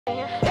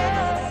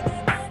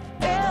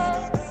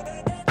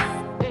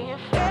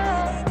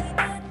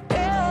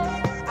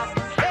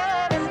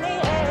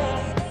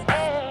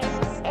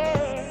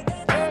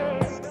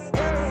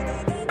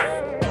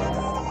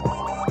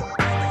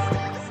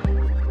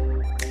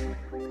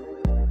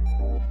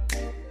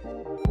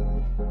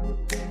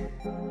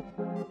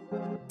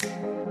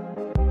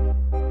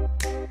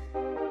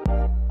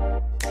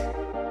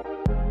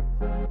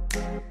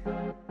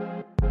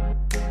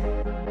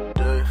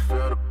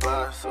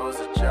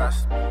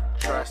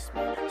Trust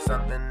me,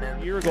 something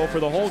in A year ago for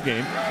the whole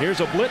game. Here's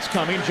a blitz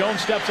coming.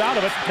 Jones steps out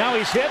of it. Now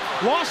he's hit,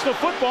 lost the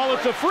football.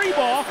 It's a free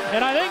ball,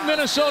 and I think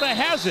Minnesota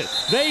has it.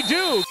 They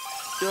do.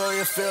 Do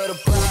you feel the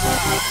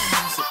buzz?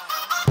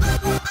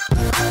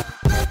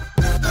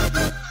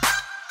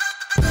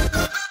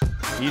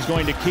 He's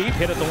going to keep,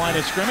 hit at the line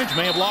of scrimmage,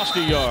 may have lost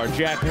a yard.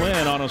 Jack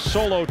Lynn on a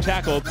solo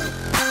tackle.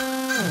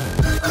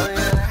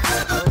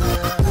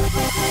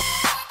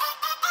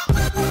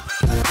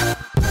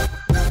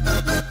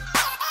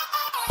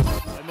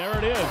 And there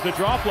it is, the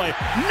draw play.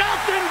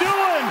 Nothing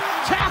doing!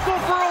 Tackle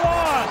for a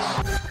loss!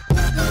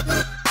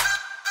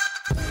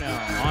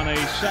 Now on a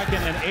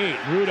 2nd and 8,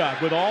 Rudock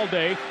with all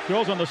day,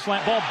 throws on the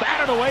slant ball,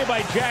 batted away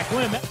by Jack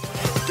Lynn.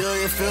 Do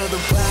you feel the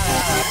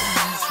buzz?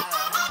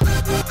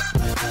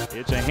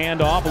 It's a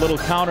handoff, a little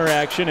counter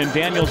action, and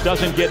Daniels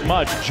doesn't get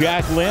much.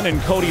 Jack Lynn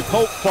and Cody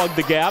Pope plug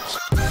the gaps.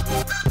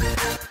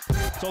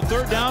 So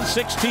 3rd down,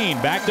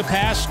 16. Back to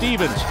pass,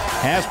 Stevens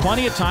has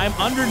plenty of time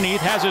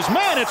underneath, has his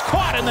man, it's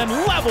caught and then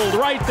leveled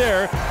right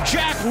there.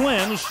 Jack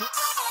Lynn.